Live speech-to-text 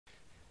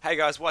Hey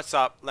guys, what's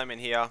up? Lemon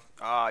here.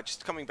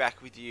 Just coming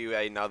back with you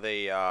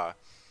another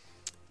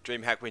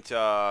DreamHack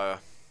Winter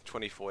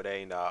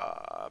 2014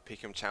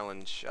 Pick'em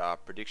Challenge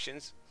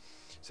predictions.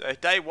 So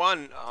day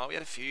one, we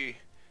had a few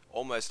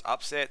almost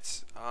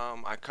upsets.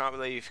 I can't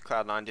believe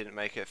Cloud9 didn't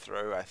make it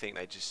through. I think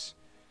they just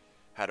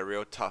had a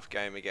real tough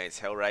game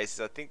against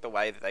Hellraisers. I think the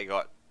way that they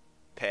got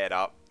paired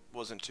up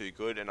wasn't too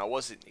good, and I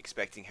wasn't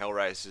expecting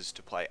Hellraisers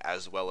to play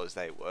as well as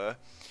they were.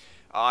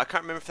 I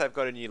can't remember if they've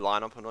got a new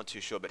lineup, I'm not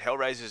too sure, but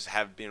Hellraisers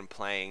have been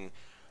playing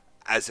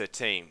as a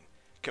team.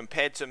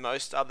 Compared to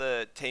most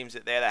other teams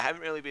that they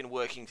haven't really been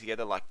working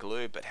together like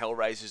glue, but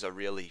Hellraisers are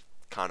really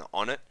kind of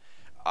on it.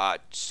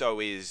 So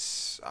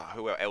is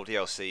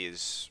LDLC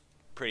is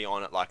pretty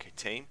on it like a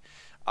team.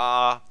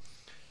 I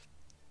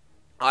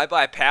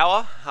buy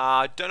power.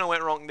 Don't know what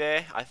went wrong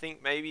there. I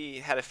think maybe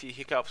had a few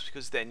hiccups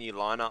because of their new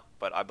lineup,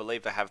 but I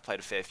believe they have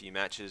played a fair few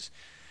matches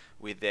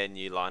with their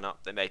new lineup.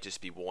 They may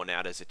just be worn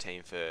out as a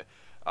team for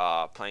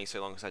playing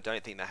so long, because I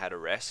don't think they had a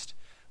rest.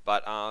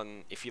 But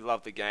if you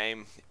love the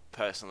game,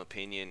 personal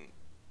opinion,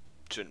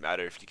 shouldn't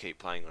matter if you keep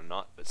playing or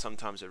not, but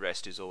sometimes a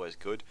rest is always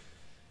good.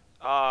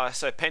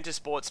 So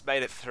Pentasports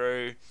made it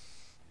through,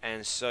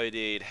 and so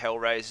did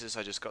Hellraisers.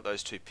 I just got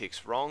those two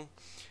picks wrong.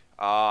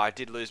 I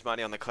did lose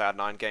money on the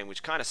Cloud9 game,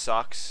 which kind of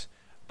sucks,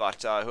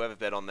 but whoever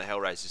bet on the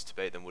Hellraisers to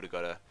beat them would have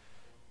got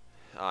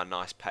a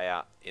nice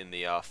payout in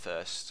the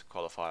first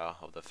qualifier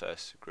of the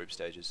first group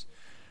stages.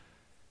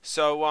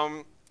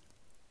 So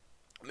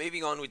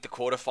moving on with the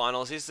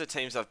quarterfinals, these are the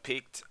teams I've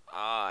picked.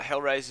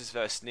 Hellraisers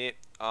versus NIP.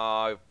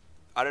 I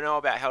don't know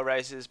about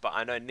Hellraisers, but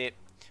I know NIP,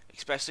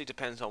 especially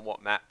depends on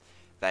what map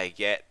they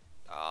get.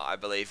 I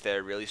believe they're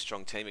a really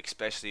strong team,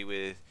 especially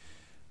with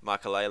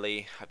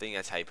Michaelele. I think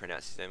that's how you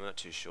pronounce his name, I'm not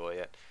too sure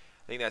yet.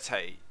 I think that's how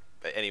you,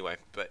 but anyway,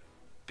 but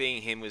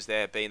being him was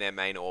there, being their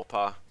main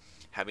AWPer,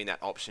 having that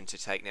option to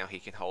take now, he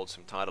can hold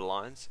some tighter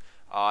lines.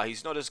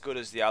 He's not as good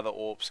as the other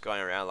AWPs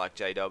going around like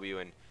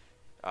JW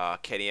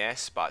and Kenny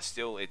S, but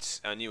still it's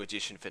a new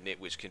addition for NIP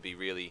which can be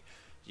really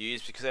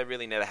used, because they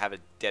really never have a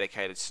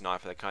dedicated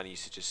sniper. They kind of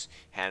used to just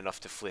hand it off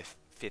to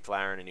Fifth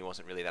Laren, and he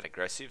wasn't really that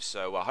aggressive.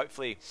 So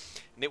hopefully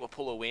NIP will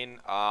pull a win.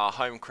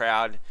 Home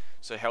crowd,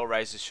 so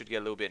Hellraisers should get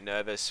a little bit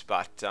nervous,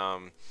 but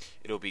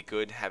it'll be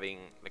good having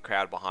the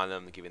crowd behind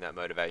them, giving that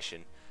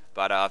motivation.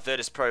 But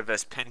Virtus Pro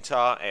versus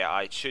Penta,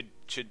 it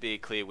should be a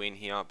clear win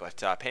here, but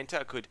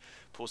Penta could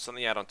pull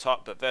something out on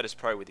top, but Virtus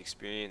Pro with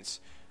experience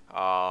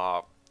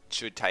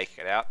should take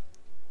it out.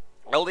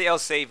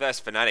 LDLC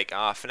versus Fnatic.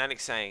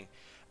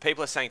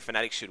 People are saying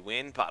Fnatic should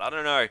win, but I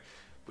don't know.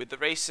 With the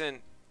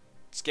recent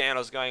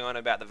scandals going on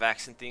about the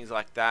vax and things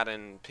like that,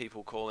 and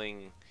people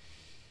calling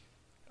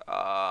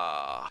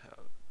Olive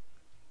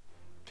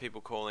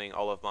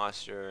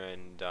Meister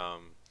and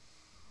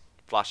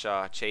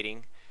Flusher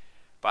cheating.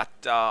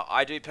 But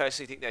I do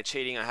personally think they're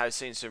cheating. I have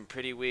seen some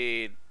pretty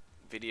weird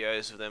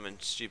videos of them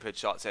and stupid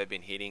shots they've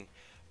been hitting.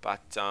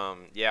 But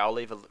yeah, I'll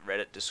leave a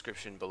Reddit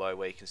description below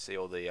where you can see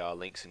all the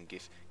links and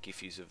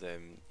gifs of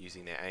them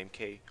using their aim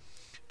key.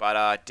 But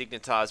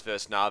Dignitas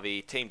versus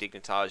Na'Vi. Team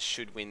Dignitas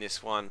should win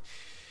this one.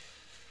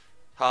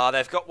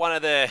 They've got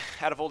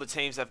out of all the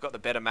teams, they've got the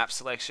better map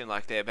selection.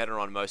 Like, they're better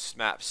on most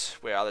maps,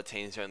 where other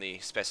teams only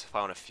specify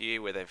on a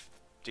few, where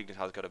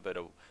Dignitas got a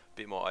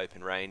bit more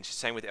open range.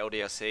 Same with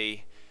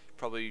LDLC,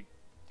 probably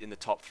in the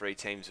top 3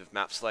 teams of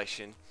map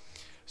selection.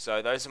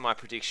 So those are my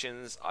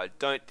predictions. I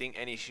don't think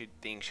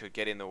anything should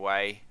get in the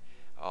way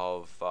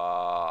of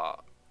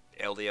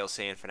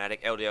LDLC and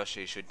Fnatic.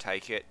 LDLC should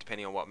take it,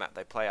 depending on what map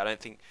they play. I don't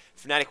think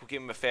Fnatic will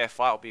give them a fair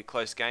fight. It'll be a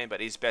close game,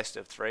 but it is best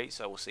of 3,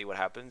 so we'll see what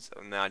happens.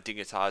 And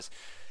Dignitas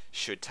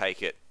should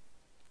take it.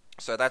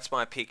 So that's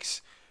my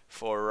picks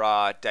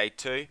for day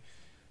 2 in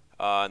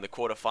the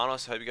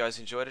quarterfinals. Hope you guys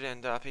enjoyed it,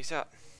 and peace out.